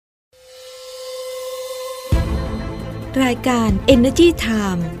รายการ Energy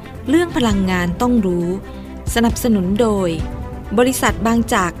Time เรื่องพลังงานต้องรู้สนับสนุนโดยบริษัทบาง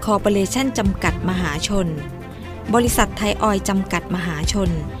จากคอร์ปอเรชั่นจำกัดมหาชนบริษัทไทยออยล์จำกัดมหาชน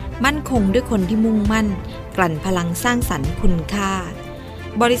มั่นคงด้วยคนที่มุ่งมั่นกลั่นพลังสร้างสรรค์คุณค่า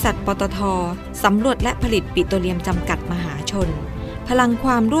บริษัทปตท.สำรวจและผลิตปิโตรเลียมจำกัดมหาชนพลังคว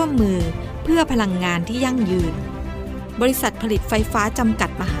ามร่วมมือเพื่อพลังงานที่ยั่งยืนบริษัทผลิตไฟฟ้าจำกัด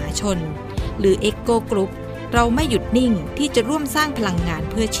มหาชนหรือเอ็กโกกรุ๊ปเราไม่หยุดนิ่งที่จะร่วมสร้างพลังงาน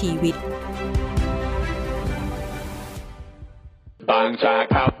เพื่อชีวิตบางจาก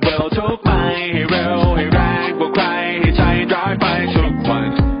ขับเร็วทุกไปให้เร็วให้แรงกว่าใครให้ใจร้ายไปทุกวัน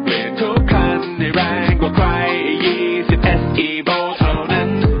เปลี่ยนทุกคันให้แรงกว่าใคร20 SE Volt เท่านั้น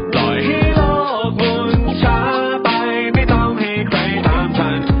ปล่อยให้โลกหมุนช้าไปไม่ต้องให้ใครตามทั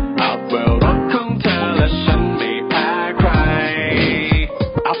นอัพเวลรถของเธอและฉันไม่แพ้ใคร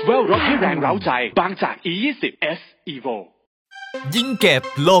อัพเวลรถให้แรงเร้าใจบางจาก E20 S Evo ยิ่งเก็บ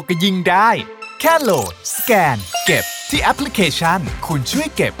โลกก็ยิ่งได้แค่โหลดสแกนเก็บที่แอปพลิเคชันคุณช่วย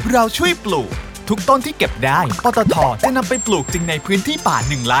เก็บเราช่วยปลูกทุกต้นที่เก็บได้ปตท.จะนำไปปลูกจริงในพื้นที่ป่า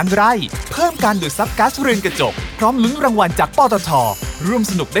1 ล้านไร่เพิ่มการดูดซับก๊าซเรือนกระจกพร้อมลุ้นรางวัลจากปตท.ร่วม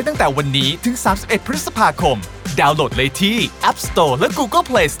สนุกได้ตั้งแต่วันนี้ถึง31 พฤษภาคมดาวน์โหลดเลยที่ App Store และ Google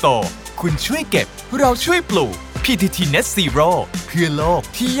Play Store คุณช่วยเก็บเราช่วยปลูก PTT Net Zero เพื่อโลก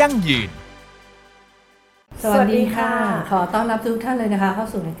ที่ยั่งยืนสวัสดีค่ะขอต้อนรับทุกท่านเลยนะคะเข้า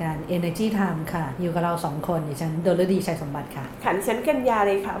สู่รายการ Energy Time ค่ะอยู่กับเรา2คนดิฉันดลดีชัยสมบัติค่ะค่ะดิฉันกัญญาเ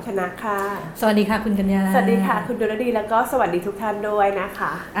ลยค่ะชนะค่ะสวัสดีค่ะคุณกัญญาสวัสดีค่ะคุณดลดีแล้วก็สวัสดีทุกท่านด้วยนะค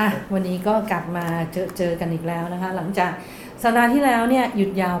ะวันนี้ก็กลับมาเจอกันอีกแล้วนะคะหลังจากสัปดาห์ที่แล้วเนี่ยหยุ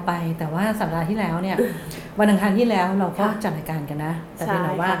ดยาวไปแต่ว่าสัปดาห์ที่แล้วเนี่ย วันอังคารที่แล้วเราก็จัดรายการกันนะแต่เป็นแบ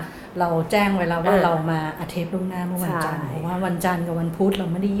บว่าเราแจ้งไว้แล้วว่าเรามาอัดเทปล่วงหน้าเมื่อวันจันทร์เพราะว่าวันจันทร์กับวันพุธเรา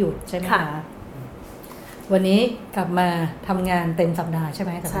ไม่ได้หยุดใช่ไหมคะวันนี้กลับมาทำงานเต็มสัปดาห์ใช่ไห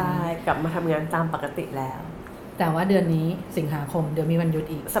มใช่กลับมาทำงานตามปกติแล้วแต่ว่าเดือนนี้สิงหาคมเดี๋ยวมีวันหยุด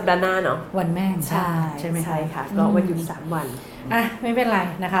อีกสัปดาห์หน้าเนาะวันแม่ใช่ไหมคะใช่ค่ะก็วันหยุด3 วันไม่เป็นไร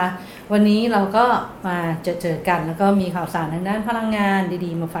นะคะวันนี้เราก็มาเจอกันแล้วก็มีข่าวสารทางด้านพลังงาน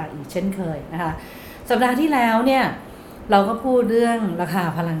ดีๆมาฝากอีกเช่นเคยนะคะสัปดาห์ที่แล้วเนี่ยเราก็พูดเรื่องราคา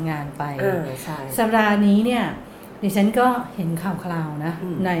พลังงานไปสัปดาห์นี้เนี่ยดิฉันก็เห็นข่าวคราวนะ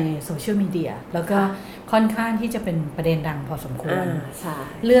ในโซเชียลมีเดียแล้วก็ค่อนข้างที่จะเป็นประเด็นดังพอสมควร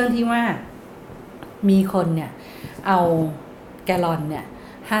เรื่องที่ว่ามีคนเนี่ยเอาแกลลอนเนี่ย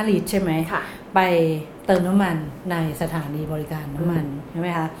5 ลิตรใช่ไหมไปเติมน้ำมันในสถานีบริการน้ำมันใช่ไหม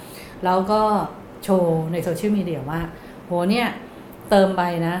คะแล้วก็โชว์ในโซเชียลมีเดียว่าโหเนี่ยเติมไป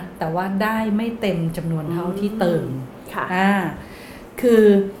นะแต่ว่าได้ไม่เต็มจำนวนเท่าที่เติมคือ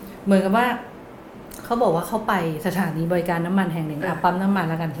เหมือนกับว่าเขาบอกว่าเขาไปสถานีบริการน้ำมันแห่งหนึ่งปั๊มน้ำมัน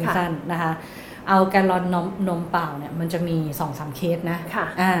แล้วกันสั้นๆนะคะเอาแกลลอนนมเปล่าเนี่ยมันจะมี 2-3 เคสนะ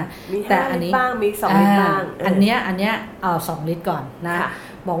มี5 ลิตรบ้างมี2 ลิตรบ้างอันเนี้ยเอา2 ลิตรก่อนนะ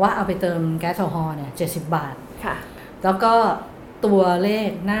บอกว่าเอาไปเติมแก๊สโซฮอล์เนี่ย70 บาทแล้วก็ตัวเลข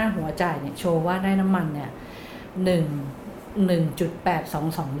หน้าหัวจ่ายเนี่ยโชว์ว่าได้น้ำมันเนี่ย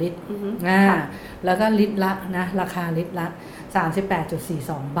1.822 ลิตรแล้วก็ลิตรละนะราคาลิตรละ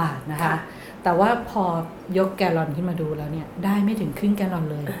 38.42 บาทนะคะแต่ว่าพอยกแกลลอนขึ้นมาดูแล้วเนี่ยได้ไม่ถึงครึ่งแกลลอน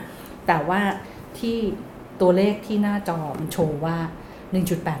เลยแต่ว่าที่ตัวเลขที่หน้าจอมันโชว์ว่า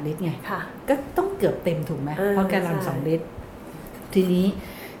 1.8 ลิตรไงก็ต้องเกือบเต็มถูกไหมเพราะแกลลอน2 ลิตรทีนี้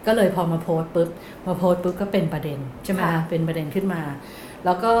ก็เลยพอมาโพสต์ปุ๊บก็เป็นประเด็นใช่ไหมเป็นประเด็นขึ้นมาแ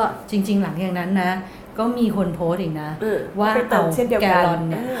ล้วก็จริงๆหลังอย่างนั้นนะก็มีคนโพสต์อีกนะว่าเอาแกลลอน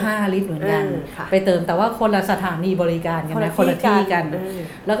เนี่ย5 ลิตรเหมือนกันไปเติมแต่ว่าคนละสถานีบริการกันนะคนละที่กัน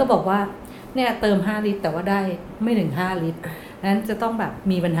แล้วก็บอกว่าเนี่ยเติม5 ลิตรแต่ว่าได้ไม่ถึง5 ลิตรนั้นจะต้องแบบ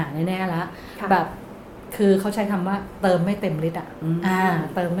มีปัญหาแน่ๆแล้วแบบคือเขาใช้คำว่าเติมไม่เต็มลิตร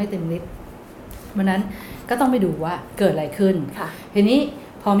เติมไม่เต็มลิตรวันนั้นก็ต้องไปดูว่าเกิดอะไรขึ้นทีนี้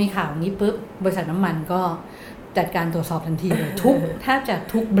พอมีข่าวนี้ปุ๊บบริษัทน้ำมันก็จัดการตรวจสอบทันทีเลยแทบจะ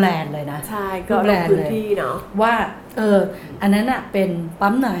ทุกแบรนด์เลยนะใช่ก็ลงพื้นที่เนาะว่าอันนั้นอะเป็น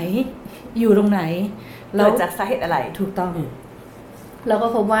ปั๊มไหนอยู่ตรงไหนแล้วจากสาเหตุอะไรถูกต้องแล้วก็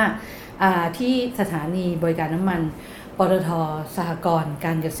พบว่าที่สถานีบริการน้ำมันปตท.สหกรณ์ก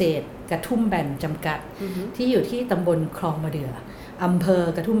ารเกษตรกระทุ่มแบนจำกัดที่อยู่ที่ตำบลคลองมะเดื่ออำเภอ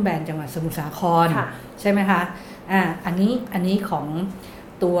กระทุ่มแบนจังหวัดสมุทรสาครใช่ไหมคะอันนี้ของ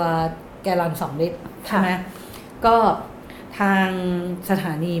ตัวแกลลอน2 ลิตรใช่ไหมก็ทางสถ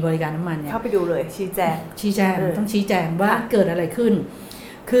านีบริการน้ำมันเนี่ยเข้าไปดูเลยชี้แจงต้องชี้แจงว่าเกิดอะไรขึ้น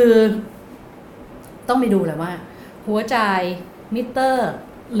คือต้องไปดูแหละว่าหัวจ่ายมิเตอร์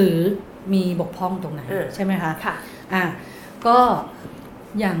หรือมีบกพร่องตรงไหนใช่ไหมคะก็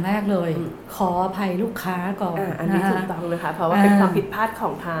อย่างแรกเลยขออภัยลูกค้าก่อน อันนี้ถูกต้องนะคะเพราะว่าเป็นความผิดพลาดขอ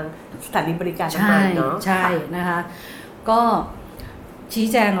งทางสถานีบริการน้ำมันเนาะใช่นะคะก็ชี้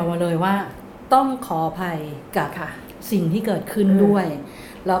แจงออกมาเลยว่าต้องขออภัยกับสิ่งที่เกิดขึ้นด้วย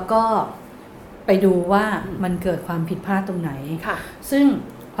แล้วก็ไปดูว่ามันเกิดความผิดพลาดตรงไหนซึ่ง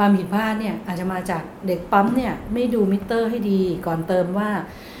ความผิดพลาดเนี่ยอาจจะมาจากเด็กปั๊มเนี่ยไม่ดูมิเตอร์ให้ดีก่อนเติมว่า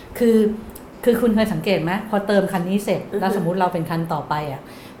คือคุณเคยสังเกตไหมพอเติมคันนี้เสร็จแล้วสมมุติเราเป็นคันต่อไปอ่ะ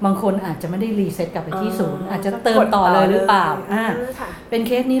บางคนอาจจะไม่ได้รีเซ็ตกลับไปที่ศูนย์อาจจะเติมต่อเลยหรือเปล่าเป็นเ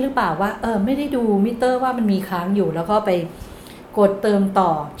คสนี้หรือเปล่าว่าไม่ได้ดูมิเตอร์ว่ามันมีค้างอยู่แล้วก็ไปกดเติมต่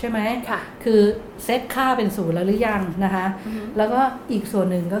อใช่ไหมคือเซตค่าเป็นศูนย์แล้วหรือยังนะคะแล้วก็อีกส่วน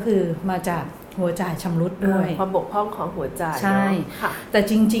หนึ่งก็คือมาจากหัวจ่ายชำรุดด้วยความบกพร่องของหัวจ่ายใช่แต่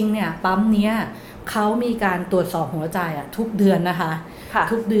จริงๆเนี่ยปั๊มเนี้ยเขามีการตรวจสอบหัวจ่ายทุกเดือนนะคะ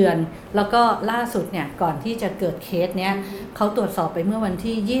ทุกเดือนแล้วก็ล่าสุดเนี่ยก่อนที่จะเกิดเคสเนี้ยเขาตรวจสอบไปเมื่อวัน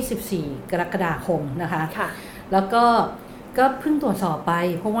ที่24กรกฎาคมนะคะแล้วก็เพิ่งตรวจสอบไป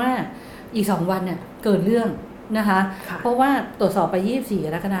เพราะว่าอีก2วันเนี่ยเกิดเรื่องนะคะเพราะว่าตรวจสอบไป24ก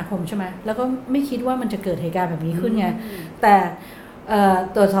รกฎาคมใช่ไหมแล้วก็ไม่คิดว่ามันจะเกิดเหตุการณ์แบบนี้ขึ้นไงแต่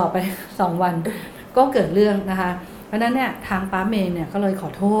ตรวจสอบไป2วันก็เกิดเรื่องนะคะเพราะนั้นเนี่ยทางปั๊มเองเนี่ยก็เลยขอ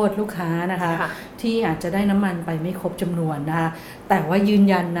โทษลูกค้านะคะที่อาจจะได้น้ำมันไปไม่ครบจำนวนนะคะแต่ว่ายืน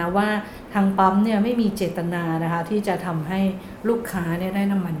ยันนะว่าทางปั๊มเนี่ยไม่มีเจตนานะคะที่จะทำให้ลูกค้าเนี่ยได้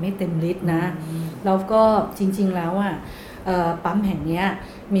น้ำมันไม่เต็มลิตรนะแล้วก็จริงๆแล้วปั๊มแห่งนี้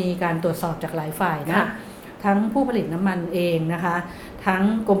มีการตรวจสอบจากหลายฝ่ายนะทั้งผู้ผลิตน้ำมันเองนะคะทั้ง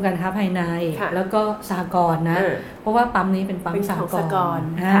กรมการค้าภายในแล้วก็สหกรณ์นะเพราะว่าปั๊มนี้เป็นปั๊มสหกรณ์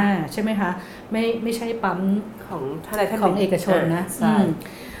ใช่ไหมคะไม่ใช่ปั๊มของเอกชนนะ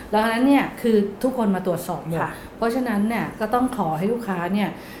แล้วนั้นเนี่ยคือทุกคนมาตรวจสอบหมดเพราะฉะนั้นเนี่ยก็ต้องขอให้ลูกค้าเนี่ย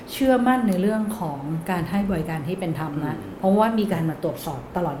เชื่อมั่นในเรื่องของการให้บริการที่เป็นธรรมนะเพราะว่ามีการมาตรวจสอบ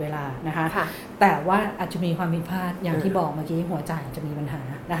ตลอดเวลานะคะแต่ว่าอาจจะมีความผิดพลาดอย่างที่บอกเมื่อกี้หัวจ่ายจะมีปัญหา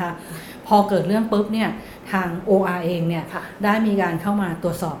นะคะพอเกิดเรื่องปุ๊บเนี่ยทาง OR เองเนี่ยได้มีการเข้ามาตร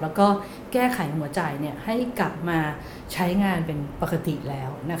วจสอบแล้วก็แก้ไขหัวจ่ายเนี่ยให้กลับมาใช้งานเป็นปกติแล้ว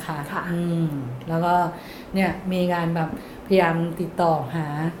นะคะแล้วก็เนี่ยมีการแบบพยายามติดต่อหา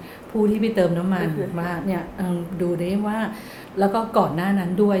ผู้ที่ไปเติมน้ำมันมาเนี่ยดูได้ว่าแล้วก็ก่อนหน้านั้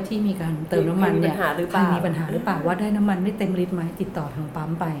นด้วยที่มีการเติมน้ำมันเนี่ยมีปัญหาหรือเปล่าว่าได้น้ำมันไม่เต็มลิตรไหมติดต่อทางปั๊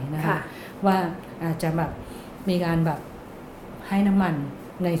มไปนะคะว่าอาจจะแบบมีการแบบให้น้ำมัน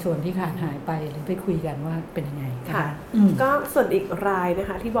ในส่วนที่ขาดหายไปหรือไปคุยกันว่าเป็นยังไงนะคะก็ส่วนอีกรายนะ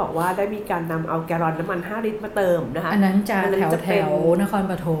คะที่บอกว่าได้มีการนำเอาแกลลอนน้ำมัน5ลิตรมาเติมนะคะอันนั้นจะแถวนคร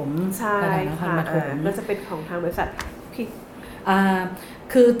ปฐมใช่ค่ะก็จะเป็นของทางบริษัท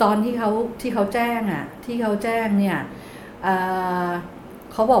คือตอนที่เขาแจ้งเนี่ย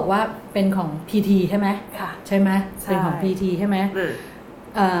เขาบอกว่าเป็นของ PT ใช่ไหมใช่ไหมเป็นของ PT ใช่ไหม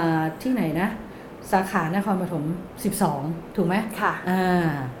ที่ไหนนะสาขานครปฐม12ถูกไหมค่ะ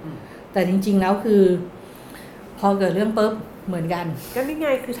แต่จริงๆแล้วคือพอเกิดเรื่องปุ๊บเหมือนกันก็นี่ไง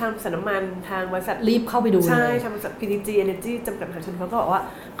คือทางบริษัทน้ำมันทางบริษัทรีบเข้าไปดูเลยใช่ทางบริษัท PTG Energy จำกัดมหาชนเขาก็บอกว่า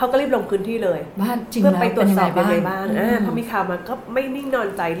เขาก็รีบลงพื้นที่เลยว่าจริง เพื่อไปตรวจสอบยังไงบ้างพอมีข่าวมาก็ไม่นิ่งนอน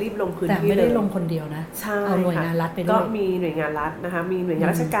ใจรีบลงพื้นที่เลยแต่ไม่ได้ลงคนเดียวนะเอาหน่วยงานรัฐไปด้วยก็มีหน่วยงานรัฐนะคะมีหน่วยงาน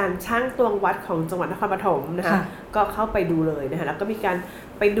ราชการช่างตวงวัดของจังหวัดนครปฐมนะคะก็เข้าไปดูเลยนะคะแล้วก็มีการ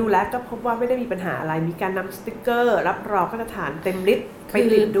ไปดูแล้วก็พบว่าไม่ได้มีปัญหาอะไรมีการนำสติ๊กเกอร์รับรองมาตรฐานเต็มลิตรไป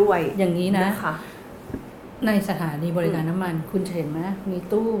ติดด้วยอย่างนี้นะคะในสถานีบริการน้ำมันคุณเห็นไหมมี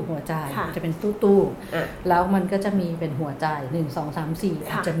ตู้หัวจ่ายจะเป็นตู้แล้วมันก็จะมีเป็นหัวจ่าย1 2 3 4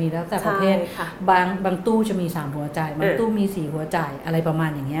อาจจะมีแล้วแต่ประเภทบางตู้จะมี3หัวจ่ายบางตู้มี4หัวจ่ายอะไรประมาณ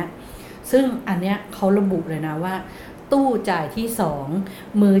อย่างเงี้ยซึ่งอันเนี้ยเขาระบุเลยนะว่าตู้จ่ายที่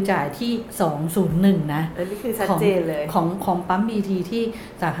2มือจ่ายที่201นะอันนี้คือชัดเจนเลยของปั๊ม BT ที่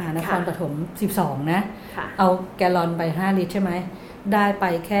สาขานครปฐม12นะเอาแกลลอนไป5ลิตรใช่ไหมได้ไป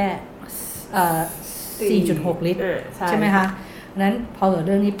แค่4.6 ลิตรใช่ไหมคะนั้นพอเกิดเ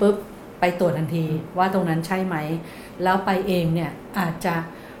รื่องนี้ปุ๊บไปตรวจทันทีว่าตรงนั้นใช่ไหมแล้วไปเองเนี่ยอาจจะ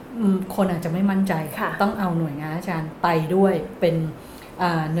คนอาจจะไม่มั่นใจต้องเอาหน่วยงานอาจารย์ไปด้วยเป็น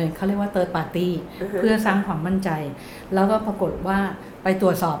หน่วยเขาเรียกว่า third party เพื่อสร้างความมั่นใจแล้วก็ปรากฏว่าไปตร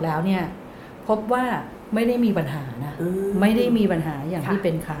วจสอบแล้วเนี่ยพบว่าไม่ได้มีปัญหานะไม่ได้มีปัญหาอย่างที่เ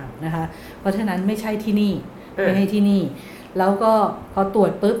ป็นข่าวนะคะเพราะฉะนั้นไม่ใช่ที่นี่ไม่ใช่ที่นี่แล้วก็พอตรว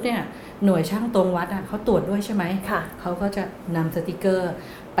จปุ๊บเนี่ยหน่วยช่างตวงวัดเขาตรวจด้วยใช่ไหมเขาก็จะนำสติกเกอร์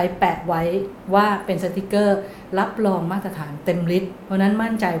ไปแปะไว้ว่าเป็นสติกเกอร์รับรองมาตรฐานเต็มลิตรเพราะนั้น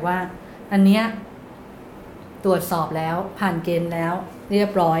มั่นใจว่าอันเนี้ยตรวจสอบแล้วผ่านเกณฑ์แล้วเรีย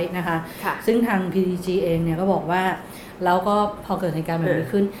บร้อยนะคะซึ่งทาง PTG เองเนี่ยก็บอกว่า แล้วก็พอเกิดเหตุการณ์แบบนี้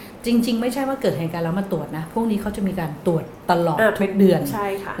ขึ้นจริงๆไม่ใช่ว่าเกิดเหตุการณ์แล้วมาตรวจนะพวกนี้เขาจะมีการตรวจตลอดทุกเดือนใช่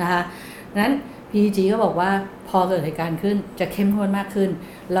ค่ะนะคะนั้น PG ก็บอกว่าพอเกิดเหตุการณ์ขึ้นจะเข้มข้นมากขึ้น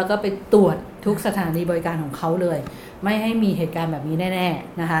แล้วก็ไปตรวจทุกสถานีบริการของเขาเลยไม่ให้มีเหตุการณ์แบบนี้แน่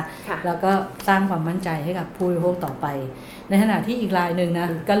ๆนะคะแล้วก็สร้างความมั่นใจให้กับผู้บริโภคต่อไปในขณะที่อีกรายหนึ่งนะ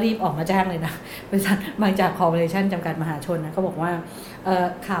ก็รีบออกมาแจ้งเลยนะบริษัทบางจากคอร์ปอเรชั่นจำกัดมหาชนนะก็บอกว่า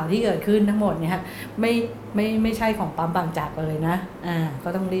ข่าวที่เกิดขึ้นทั้งหมดเนี่ยไม่ใช่ของปั๊มบางจากเลยนะก็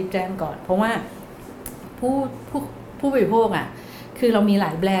ต้องรีบแจ้งก่อนเพราะว่าผู้บริโภคอ่ะคือเรามีหล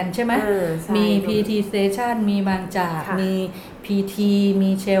ายแบรนด์ใช่ไหมมี PT Station มีบางจากมี PT มี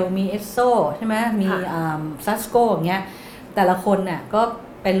Shell มี Esso ใช่ไหมมีSasco อย่างเงี้ยแต่ละคนน่ะก็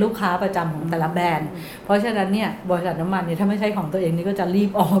เป็นลูกค้าประจำของแต่ละแบรนด์เพราะฉะนั้นเนี่ยบริษัทน้ำมันเนี่ยถ้าไม่ใช่ของตัวเองนี่ก็จะรี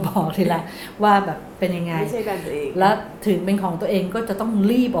บออกมาบอกทีละว่าแบบเป็นยังไงไม่ใช่แบรนด์ตัวเองแล้วถึงเป็นของตัวเองก็จะต้อง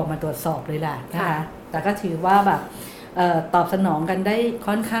รีบออกมาตรวจสอบเลยล่ะนะคะแต่ก็ถือว่าแบบตอบสนองกันได้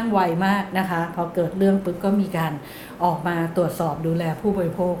ค่อนข้างไวมากนะคะพอเกิดเรื่องปุ๊บก็มีการออกมาตรวจสอบดูแลผู้บ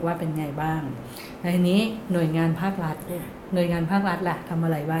ริโภคว่าเป็นไงบ้างในนี้หน่วยงานภาครัฐล่ะทำอะ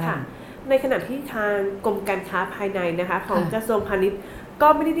ไรบ้างในขณะที่ทางกรมการค้าภายในนะคะของกระทรวงพาณิชย์ก็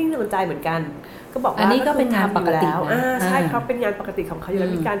ไม่ได้นิ่งนอนใจเหมือนกันก็บอกว่าอันนี้ก็เป็นงานปกติแล้วใช่เขาเป็นงานปกติของเขาอยู่แล้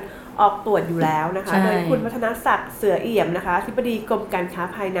วมีการออกตรวจอยู่แล้วนะคะโดยคุณวัฒนศักดิ์เสือเอี่ยมนะคะอธิบดีกรมการค้า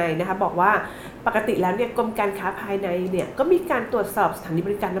ภายในนะคะบอกว่าปกติแล้วเนี่ยกรมการค้าภายในเนี่ยก็มีการตรวจสอบสถานีบ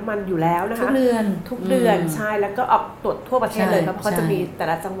ริการน้ำมันอยู่แล้วนะคะทุกเดือนใช่แล้วก็ออกตรวจทั่วประเทศเลยเพราะเขาจะมีแต่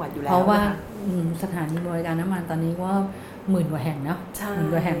ละจังหวัดอยู่แล้วเพราะว่าสถานีบริการน้ำมันตอนนี้ว่า10,000 กว่าแห่งเนาะ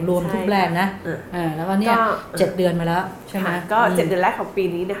10,000 กว่าแห่งรวมทุกแบรนด์นะแล้วก็เนี่ย7 เดือนมาแล้วใช่ไหมก็7 เดือนแรกของปี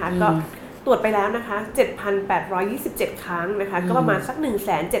นี้นะคะก็ตรวจไปแล้วนะคะ 7,827 ครั้งนะคะก็ประมาณสัก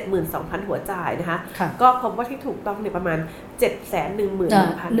 172,000 หัวจ่ายนะคะก็พบว่าที่ถูกต้องเนี่ยประมาณ 711,000 หัวจ่าย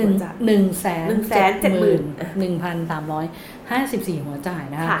 171,354 หัวจ่าย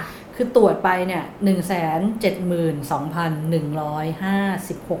นะคะคือตรวจไปเนี่ย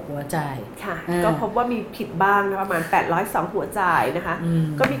 172,156 หัวจ่ายค่ะก็พบว่ามีผิดบ้างนะประมาณ802หัวจ่ายนะคะ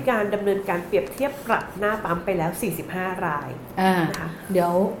ก็มีการดำเนินการเปรียบเทียบปรับหน้าปั๊มไปแล้ว45รายนะคะเ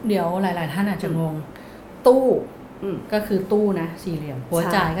ดี๋ยวหลายๆท่านอาจจะงงตู้ก็คือตู้นะสี่เหลี่ยมหัว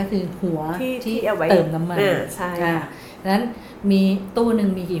จ่ายก็คือหัวที่เติมน้ำมันใช่ดังนั้นมีตู้นึง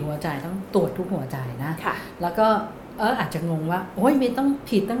มีกี่หัวจ่ายต้องตรวจทุกหัวจ่ายนะแล้วก็อาจจะงงว่าโอ้ยมีต้อง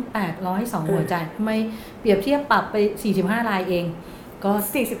ผิดตั้ง802หัวจ่ายทำไมเปรียบเทียบปรับไป45รายเองก็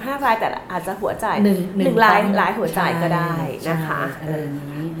45รายแต่อาจจะหัวจ่าย1รายหลายหัวจ่ายก็ได้นะคะ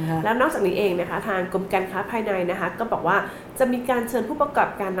แล้วนอกจากนี้เองนะคะทางกรมการค้าภายในนะคะก็บอกว่าจะมีการเชิญผู้ประกอบ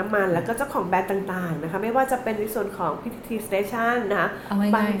การน้ำมันแล้วก็เจ้าของแบรนด์ต่างๆนะคะไม่ว่าจะเป็นในส่วนของ PT Station นะคะ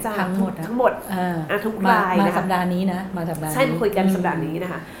บางจากทั้งหมดทุกรายมาสัปดาห์นี้นะมาสัปดาห์นี้ใช่มาคุยกันสัปดาห์นี้น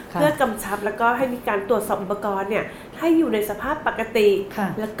ะคะเพื่อกำชับแล้วก็ให้มีการตรวจสอบอุปกรณ์เนี่ยให้อยู่ในสภาพปกติ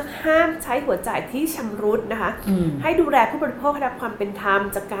แล้วก็ห้ามใช้หัวจ่ายที่ชำรุดนะคะให้ดูแลผู้บริโภคให้ได้ความเป็นธรรม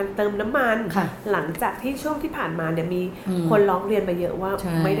จากการเติมน้ำมันหลังจากที่ช่วงที่ผ่านมาเนี่ยมีคนร้องเรียนมาเยอะว่า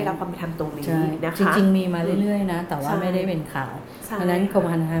ไม่ได้รับความเป็นธรรมตรงนี้นะคะจริงๆมีมาเรื่อยๆนะแต่ว่าไม่ได้เป็นข่าวเพราะนั้นกรม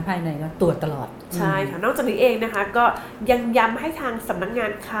การค้าภายในก็ตรวจตลอดใช่ค่ะนอกจากนี้เองนะคะก็ยังย้ำให้ทางสำนักงา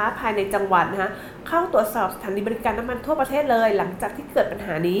นค้าภายในจังหวัดนะคะเข้าตรวจสอบสถานีบริการน้ำมันทั่วประเทศเลยหลังจากที่เกิดปัญห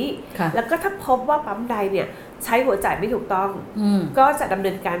านี้แล้วก็ถ้าพบว่าปั๊มใดเนี่ยใช้หัวจ่ายไม่ถูกต้องก็จะดำเ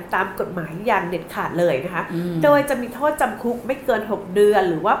นินการตามกฎหมายอย่างเด็ดขาดเลยนะคะโดยจะมีโทษจำคุกไม่เกิน6 เดือน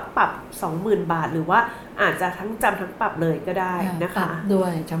หรือว่าปรับ 20,000 บาทหรือว่าอาจจะทั้งจำทั้งปรับเลยก็ได้นะคะปรับด้ว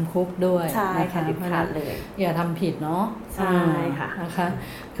ยจำคุกด้วยใช่ค่ะเด็ดขาดเลยอย่าทำผิดเนาะใช่ค่ะนะคะ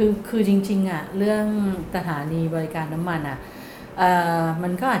คือจริงๆอ่ะเรื่องสถานีบริการน้ำมันอ่ะมั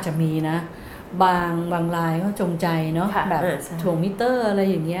นก็อาจจะมีนะบางรายก็จงใจเนาะแบบถ่วงมิเตอร์อะไร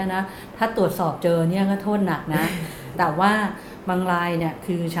อย่างเงี้ยนะถ้าตรวจสอบเจอเนี่ยก็โทษหนักนะ แต่ว่าบางรายเนี่ย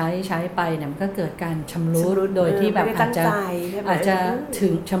คือใช้ไปเนี่ยมันก็เกิดการชำรุดโดยที่แบบอาจจะถึ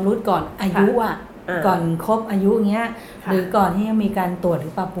งชำรุดก่อนอายุอ่ะก่อนครบอายุเงี้ยหรือก่อนที่จะมีการตรวจหรื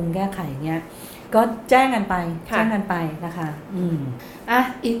อปรับปรุงแก้ไขเงี้ยก็แจ้งกันไปนะคะ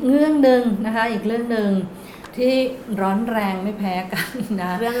อีกเรื่องนึงนะคะอีกเรื่องนึงที่ร้อนแรงไม่แพ้กันน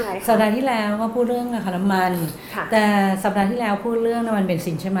ะเรื่องอะไรสัปดาห์ที่แล้วก็พูดเรื่องราคาน้ำมันแต่สัปดาห์ที่แล้วพูดเรื่องน้ำมันเบน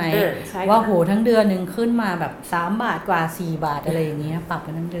ซินใช่ไหมว่าโหทั้งเดือนนึงขึ้นมาแบบ3 บาทกว่า4 บาทอะไรอย่างเงี้ยปรับ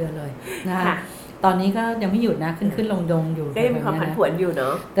กันทั้งเดือนเลยนะคะตอนนี้ก็ยังไม่หยุดนะขึ้นลงอยู่ได้มีความผันผวนอยู่เน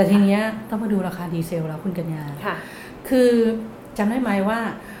าะแต่ทีเนี้ยต้องมาดูราคาดีเซลแล้วคุณกัญญาคือจำได้ไหมว่า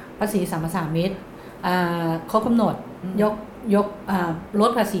ภาษีสรรพสามิตครบกำหนดยกล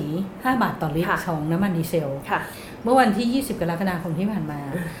ดภาษี5 บาทต่อลิตรของน้ำมันดีเซลเมื่อวันที่20 กรกฎาคมที่ผ่านมา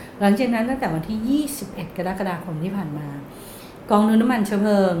หลังจากนั้นตั้งแต่วันที่21 กรกฎาคมที่ผ่านมากองทุนน้ำมันเชื้อเพ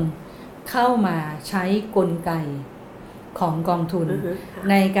ลิงเข้ามาใช้กลไก ของกองทุน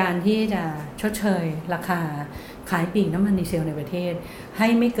ในการที่จะชดเชยราคาขายปลีกน้ำมันดีเซลในประเทศให้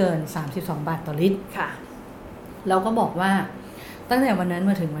ไม่เกิน32บาทต่อลิตรเราก็บอกว่าตั้งแต่วันนั้น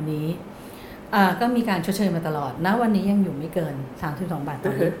มาถึงวันนี้ก็มีการชดเชยมาตลอดณวันนี้ยังอยู่ไม่เกิน32บาทต่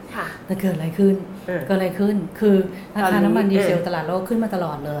อลิตรแต่เกิดอะไรขึ้นคือราคาน้ำมันดีเซลตลาดโลกขึ้นมาตล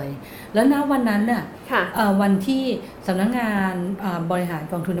อดเลยแล้วณวันนั้นน่ะวันที่สำนักงานบริหาร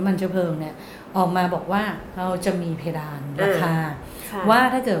กองทุนน้ำมันเชื้อเพลิงเนี่ยออกมาบอกว่าเราจะมีเพดานราคาว่า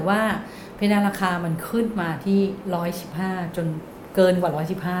ถ้าเกิดว่าเพดานราคามันขึ้นมาที่115จนเกินกว่า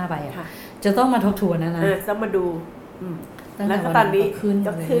115ไปจะต้องมาทบทวนนะต้องมาดูแล้วตอนนี้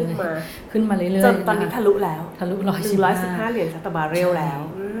ขึ้นมาเรื่อยๆจนตอนนี้ทะลุแล้วทะลุ115เหรียญต่อบาร์เรลแล้ว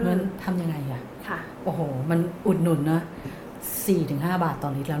เงินทำยังไงอ่ะโอ้โหมันอุดหนุนนะ 4-5 บาทต่อ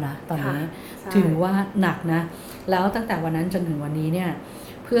ลิตรแล้วนะตอนนี้ถือว่าหนักนะแล้วตั้งแต่วันนั้นจนถึงวันนี้เนี่ย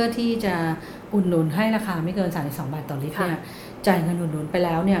เพื่อที่จะอุดหนุนให้ราคาไม่เกิน32บาทต่อลิตรเนี่ยจ่ายเงินอุดหนุนไปแ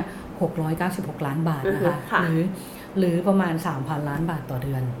ล้วเนี่ย696ล้านบาทนะคะหรือประมาณ 3,000 ล้านบาทต่อเ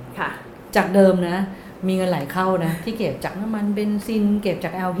ดือนจากเดิมนะมีเงินไหลเข้านะที่เก็บจากน้ำมันเบนซินเก็บจา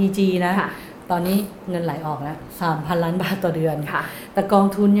ก LPG นะตอนนี้เงินไหลออกแล้ว 3,000 ล้านบาทต่อเดือนแต่กอง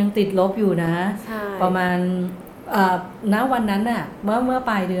ทุนยังติดลบอยู่นะประมาณณวันนั้นน่ะเมื่อ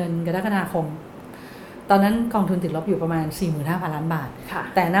ปลายเดือนกรกฎาคมตอนนั้นกองทุนติดลบอยู่ประมาณ 45,000 ล้านบาท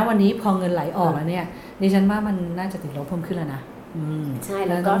แต่ณวันนี้พอเงินไหลออกแล้วเนี่ยดิฉันว่ามันน่าจะติดลบเพิ่มขึ้นแล้วนะใช่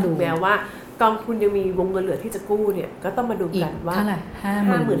แล้วก็ถึงแม้ว่ากองทุนยังมีวงเงินเหลือที่จะกู้เนี่ยก็ต้องมาดูกันว่า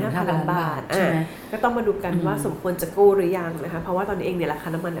 55,000 ล้านบาทก็ต้องมาดูกันว่าสมควรจะกู้หรือยังนะคะเพราะว่าตอนนี้เองเนี่ยราคา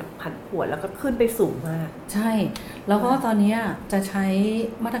น้ำมันเนี่ยผันผวนแล้วก็ขึ้นไปสูงมากใช่แล้วก็ตอนนี้จะใช้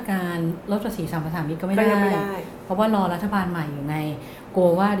มาตรการลดภาษีสัมปทานมิตรก็ไม่ได้เพราะว่ารอรัฐบาลใหม่อยู่ไงกลัว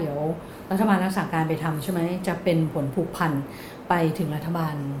ว่าเดี๋ยวรัฐบาลรักษาการไปทำใช่ไหมจะเป็นผลผูกพันไปถึงรัฐบา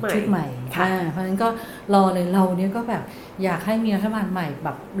ลชุดใหม่เพราะฉะนั้นก็รอเลยเราเนี่ยก็แบบอยากให้มีรัฐบาลใหม่แบ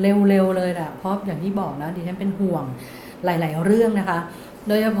บเร็วๆเลยแหละเพราะอย่างที่บอกนะดิฉันเป็นห่วงหลายๆเรื่องนะคะ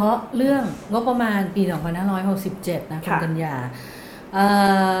โดยเฉพาะเรื่องงบประมาณปี2567นะคุณกัญญา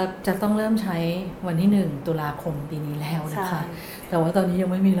จะต้องเริ่มใช้วันที่1ตุลาคมปีนี้แล้วนะคะแต่ว่าตอนนี้ยั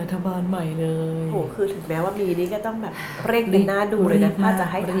งไม่มีรัฐบาลใหม่เลยโหคือถึงแม้ว่ามีนี่ก็ต้องแบบเร่งเป็นหน้าดูเลยนะถ้าจะ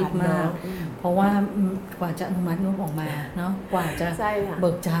ให้รีบมากเพราะว่ากว่าจะอนุมัติงบออกมาเนาะกว่าจะเ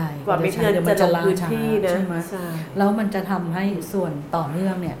บิกจ่ายกว่าไม่เงินจะลงพื้นที่นะใช่ไหมแล้วมันจะทำให้ส่วนต่อเนื่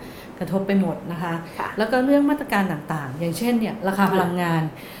องเนี่ยกระทบไปหมดนะคะแล้วก็เรื่องมาตรการต่างๆอย่างเช่นเนี่ยราคาพลังงาน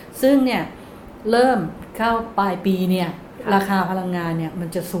ซึ่งเนี่ยเริ่มเข้าปลายปีเนี่ยราคาพลังงานเนี่ยมัน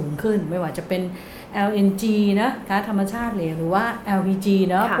จะสูงขึ้นไม่ว่าจะเป็น LNG นะก๊าซธรรมชาติเหลวหรือว่า LPG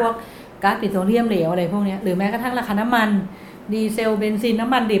เนาะพวกก๊าซปิโตรเลียมเหลวอะไรพวกนี้หรือแม้กระทั่งราคาน้ำมันดีเซลเบนซินน้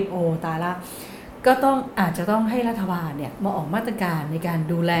ำมันดิบโอ้ตายละก็อาจจะต้องให้รัฐบาลเนี่ยมาออกมาตรการในการ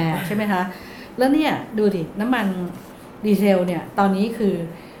ดูแลใช่ไหมคะแล้วเนี่ยดูดิน้ำมันดีเซลเนี่ยตอนนี้คือ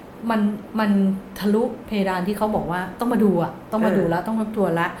มันทะลุเพดานที่เขาบอกว่าต้องมาดูต้องมาดูแล้วต้องทบทว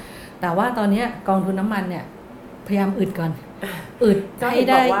นละแต่ว่าตอนนี้กองทุนน้ำมันเนี่ยพยายามอึดก่อนอึดให้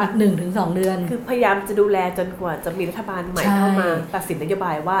ได้อีก 1-2 เดือนคือพยายามจะดูแลจนกว่าจะมีรัฐบาลใหม่เข้ามาตัดสินนโยบ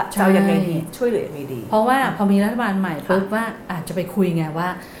ายว่าจะยังไงดีช่วยเหลือยังไงดีเพราะว่าพอมีรัฐบาลใหม่ปุ๊บว่าอาจจะไปคุยไงว่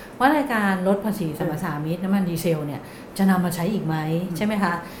าในการลดภาษีสรรพสามิตน้ำมันดีเซลเนี่ยจะนำมาใช้อีกไหมใช่ไหมค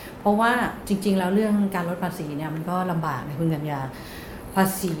ะเพราะว่าจริงๆแล้วเรื่องการลดภาษีเนี่ยมันก็ลำบากนะคุณกัญญาภา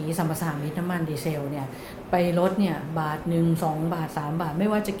ษีสัมปทานมิตรน้ำมันดีเซลเนี่ยไปลดเนี่ยบาท1 2 บาท 3 บาทไม่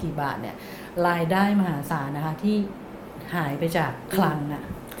ว่าจะกี่บาทเนี่ยรายได้มหาศาลนะคะที่หายไปจากคลัง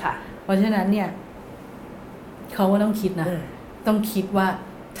ค่ะเพราะฉะนั้นเนี่ยเขาก็ต้องคิดนะต้องคิดว่า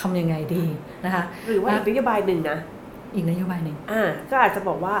ทำยังไงดีนะคะหรือว่าอีกนโยบายหนึ่งนะอีกนโยบายหนึ่งก็อาจจะบ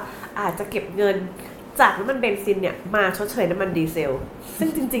อกว่าอาจจะเก็บเงินจากน้ำมันเบนซินเนี่ยมาชดเชยน้ำมันดีเซลซึ่ง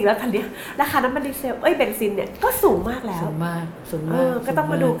จริงๆแล้วตอนนี้ราคาน้ำมันดีเซลเบนซินเนี่ยก็สูงมากแล้วสูงมากก็ต้อง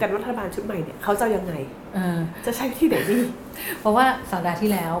มาดูกันว่ารัฐบาลชุดใหม่เนี่ยเขาจะยังไงจะใช้ที่ไหนดีเพราะว่าสัปดาห์ที่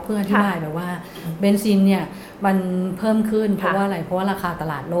แล้วเพื่อนอธิบายแบบว่าเบนซินเนี่ยมันเพิ่มขึ้นเพราะว่าอะไรเพราะว่าราคาต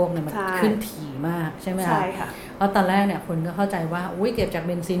ลาดโลกเนี่ยมันขึ้นถี่มากใช่ไหมคะเพราะตอนแรกเนี่ยคนก็เข้าใจว่าเก็บจากเ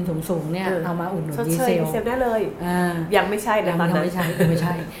บนซินสูงๆเนี่ยเอามาอุดหนุนดีเซลได้เลยยังไม่ใช่ ตอนนั้นไม่ใ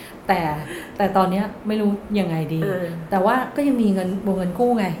ช่แต่ตอนนี้ไม่รู้ยังไงดีแต่ว่าก็ยังมีเงิน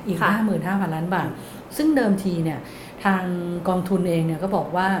กู้ไงอีก 55,000 ล้านบาทซึ่งเดิมทีเนี่ยทางกองทุนเองเนี่ยก็บอก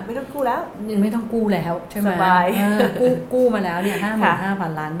ว่าไม่ต้องกู้แล้วไม่ต้องกู้แล้วใช่ไหมกู้มาแล้วเนี่ย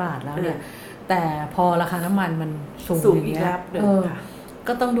 55,000 ล้านบาทแล้วเนี่ยแต่พอราคาน้ำมันมันสูงอย่างเงี้ย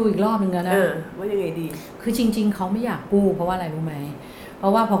ก็ต้องดูอีกรอบนึงนะว่ายังไงดีคือจริงๆเขาไม่อยากกู้เพราะว่าอะไรรู้ไหมเพรา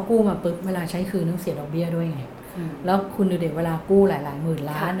ะว่าพอกู้มาปุ๊บเวลาใช้คืนต้องเสียดอกเบี้ยด้วยไง แล้วคุณดูเด็กเวลากู้หลายๆหมื่น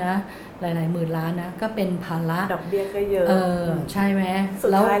ล้านนะหลายๆหมื่นล้านนะก็เป็นภาระดอกเบี้ยก็เยอะใช่ไหมสุด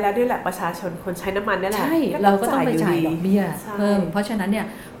ท้ายแล้วด้วยแหละประชาชนคนใช้น้ำมันนี่แหละใช่เราก็ต้องไปจ่ายดอกเบี้ยเพิ่มเพราะฉะนั้นเนี่ย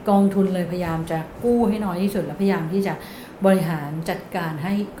กองทุนเลยพยายามจะกู้ให้น้อยที่สุดและพยายามที่จะบริหารจัดการใ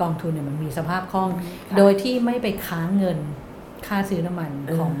ห้กองทุนเนี่ยมันมีสภาพคล่องโดยที่ไม่ไปค้างเงินค่าซื้อน้ำมัน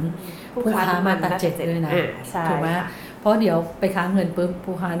ของผู้ค้ามาตัดเจ็ดเลยนะถูกไหมเพราะเดี๋ยวไปค้างเงินปุ๊บ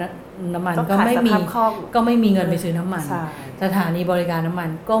ผู้ค้าน้ำมันก็ไม่มีเงินไปซื้อน้ำมันสถานีบริการน้ำมัน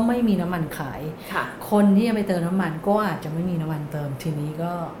ก็ไม่มีน้ำมันขายคนที่จะไปเติมน้ำมันก็อาจจะไม่มีน้ำมันเติมทีนี้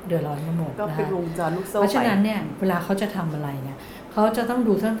ก็เดือดร้อนกันหมดก็เป็นวงจรลูกโซ่เพราะฉะนั้นเนี่ยเวลาเขาจะทำอะไรเนี่ยเขาจะต้อง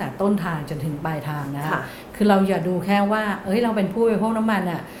ดูตั้งแต่ต้นทางจนถึงปลายทางนะคะคือเราอย่าดูแค่ว่าเราเป็นผู้บริโภคน้ำมัน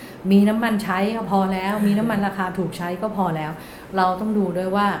อ่ะมีน้ำมันใช้ก็พอแล้วมีน้ำมันราคาถูกใช้ก็พอแล้วเราต้องดูด้วย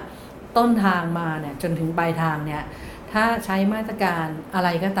ว่าต้นทางมาเนี่ยจนถึงปลายทางเนี่ยถ้าใช้มาตรการอะไร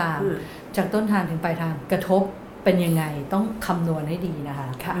ก็ตามจากต้นทางถึงปลายทางกระทบเป็นยังไงต้องคำนวณให้ดีนะคะ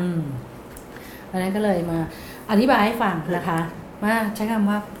เพราะฉะนั้นก็เลยมาอธิบายให้ฟังนะคะมาใช้คำ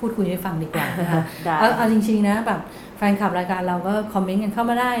ว่าพูดคุยให้ฟังดีกว่านะคะเอาจริงๆนะแบบแฟนคลับรายการเราก็คอมเมนต์กันเข้า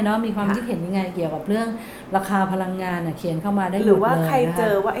มาได้เนาะมีความคิดเห็นยังไงเกี่ยวกับเรื่องราคาพลังงานเขียนเข้ามาได้หรือว่าใครเจ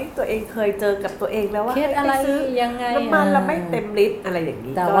อว่าตัวเองเคยเจอกับตัวเองแล้วว่าอะไรยังไงน้ำมันเราไม่เต็มลิตรอะไรอย่าง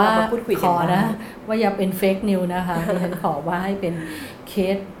นี้แต่ว่าขอนะว่าอย่าเป็นเฟกนิวนะคะดิฉันขอว่าให้เป็นเค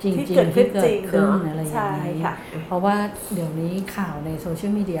สจริงๆที่เกิดขึ้นอะไรอย่างนี้เพราะว่าเดี๋ยวนี้ข่าวในโซเชีย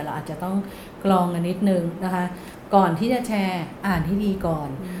ลมีเดียเราอาจจะต้องกรองกันนิดนึงนะคะก่อนที่จะแชร์อ่านให้ดีก่อน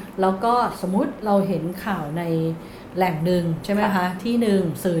แล้วก็สมมุติเราเห็นข่าวในแหล่งหนึ่งใช่ไหมคะที่หนึ่ง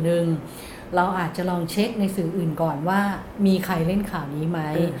สื่อหนึ่งเราอาจจะลองเช็คในสื่ออื่นก่อนว่ามีใครเล่นข่าวนี้ไหม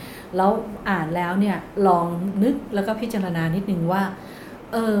แล้วอ่านแล้วเนี่ยลองนึกแล้วก็พิจารณานิดนึงว่า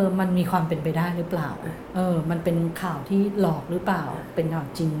มันมีความเป็นไปได้หรือเปล่ามันเป็นข่าวที่หลอกหรือเปล่าเป็นข่าว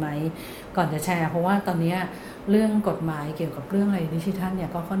จริงไหมก่อนจะแชร์เพราะว่าตอนนี้เรื่องกฎหมายเกี่ยวกับเรื่องอะไรดิจิทัลเนี่ย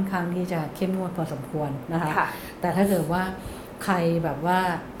ก็ค่อนข้างที่จะเข้มงวดพอสมควรนะคะแต่ถ้าเกิดว่าใครแบบว่า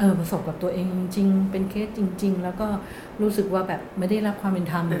ประสบกับตัวเองจริงๆเป็นเคสจริงๆแล้วก็รู้สึกว่าแบบไม่ได้รับความเป็น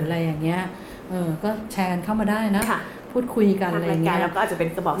ธรรมหรืออะไรอย่างเงี้ยก็แชร์กันเข้ามาได้นะพูดคุยกันอะไรเงี้ยแล้วก็อาจจะเป็น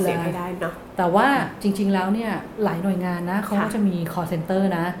กระบอกเสียงให้ได้เนาะแต่ว่าจริงๆแล้วเนี่ยหลายหน่วยงานนะเขาก็จะมี call center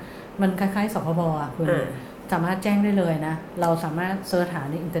นะมันคล้ายๆสคบคุณสามารถแจ้งได้เลยนะเราสามารถเสิร์ชหา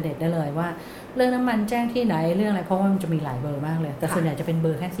ในอินเทอร์เน็ตได้เลยว่าเรื่องน้ำมันแจ้งที่ไหนเรื่องอะไรเพราะว่ามันจะมีหลายเบอร์มากเลยแต่ส่วนใหญ่จะเป็นเบ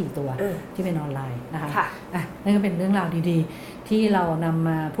อร์แค่4ตัวที่เป็นออนไลน์นะคะนั่นก็เป็นเรื่องราวดีๆที่เรานำม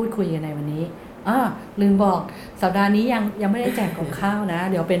าพูดคุยกันในวันนี้ลืมบอกสัปดาห์นี้ยังไม่ได้แจกของข้าวนะ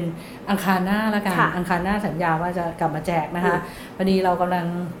เดี๋ยวเป็นอังคารหน้าละกันอังคารหน้าสัญญาว่าจะกลับมาแจกนะคะพอดีเรากำลัง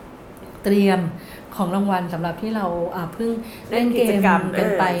เตรียมของรางวัลสำหรับที่เราเพิ่งเล่นเกมกัน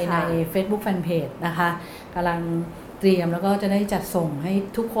ไปใน Facebook Fanpage นะคะกำลังเตรียมแล้วก็จะได้จัดส่งให้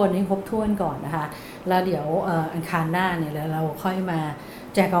ทุกคนให้ครบถ้วนก่อนนะคะแล้วเดี๋ยวอังคารหน้าเนี่ยเราค่อยมา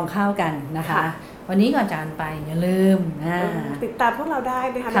แจกกองข้าวกันนะคะวันนี้ก่อนจานไปอย่าลืมติดตามพวกเราได้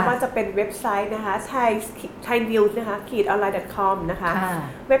นะคะไม่ว่าจะเป็นเว็บไซต์นะคะthainews นะคะ-online.com นะคะ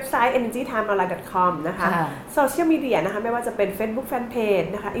เว็บไซต์ energytimeonline.com นะคะโซเชียลมีเดียนะคะไม่ว่าจะเป็น Facebook Fanpage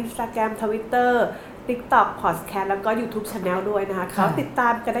นะคะ Instagram Twitter TikTok Podcast แล้วก็ YouTube Channel ด้วยนะคะเขาติดตา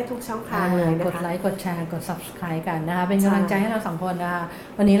มกันได้ทุกช่องทางเลยนะคะกดไลค์กดแชร์กด Subscribe กันนะคะเป็นกำลังใจให้เรา2คนนะคะ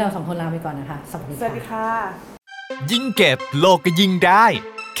วันนี้เรา2คนลาไปก่อนนะคะสวัสดีค่ะยิ่งเก็บโลกก็ยิ่งได้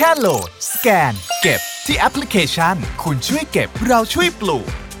แค่โหลดสแกนเก็บที่แอปพลิเคชันคุณช่วยเก็บเราช่วยปลูก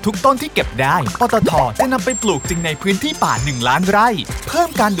ทุกต้นที่เก็บได้ปตท.จะนำไปปลูกจริงในพื้นที่ป่า1 ล้านไร่เพิ่ม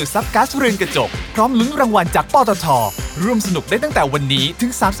การดูดซับก๊าซเรือนกระจกพร้อมลุ้นรางวัลจากปตท.ร่วมสนุกได้ตั้งแต่วันนี้ถึ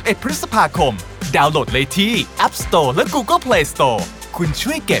ง31 พฤษภาคมดาวน์โหลดเลยที่ App Store และ Google Play Store คุณ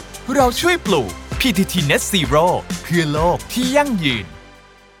ช่วยเก็บเราช่วยปลูก PTT Net Zero เพื่อโลกที่ยั่งยืน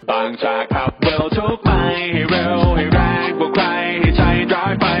บางจากขับเร็วทุกไปให้เร็วให้แรงกว่าใครให้ใจร้า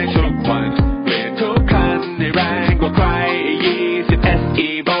ยไปทุกวันเปลี่ยนทุกคันให้แรงกว่าใคร20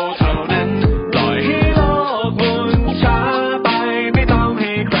 SE-Evo เท่านั้นปล่อยให้โลกหมุนช้าไปไม่ต้องใ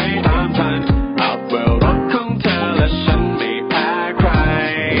ห้ใครตามทันอัพเวลรถของเธอและฉันไม่แพ้ใคร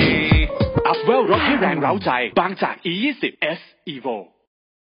อัพเวลรถให้แรงเร้าใจบางจาก E20 S-Evo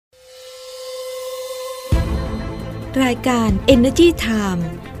รายการ Energy Time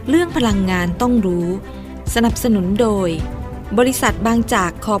เรื่องพลังงานต้องรู้สนับสนุนโดยบริษัทบางจา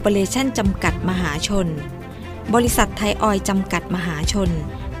กคอร์ปอเรชั่นจำกัดมหาชนบริษัทไทยออยล์จำกัดมหาชน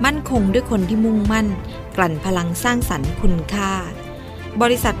มั่นคงด้วยคนที่มุ่งมั่นกลั่นพลังสร้างสรรค์คุณค่าบ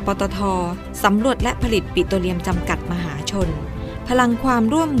ริษัทปตท.สำรวจและผลิตปิโตรเลียมจำกัดมหาชนพลังความ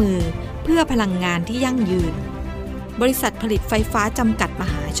ร่วมมือเพื่อพลังงานที่ยั่งยืนบริษัทผลิตไฟฟ้าจำกัดม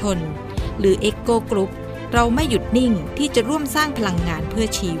หาชนหรือเอ็กโกกรุ๊ปเราไม่หยุดนิ่งที่จะร่วมสร้างพลังงานเพื่อ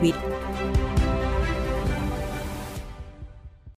ชีวิต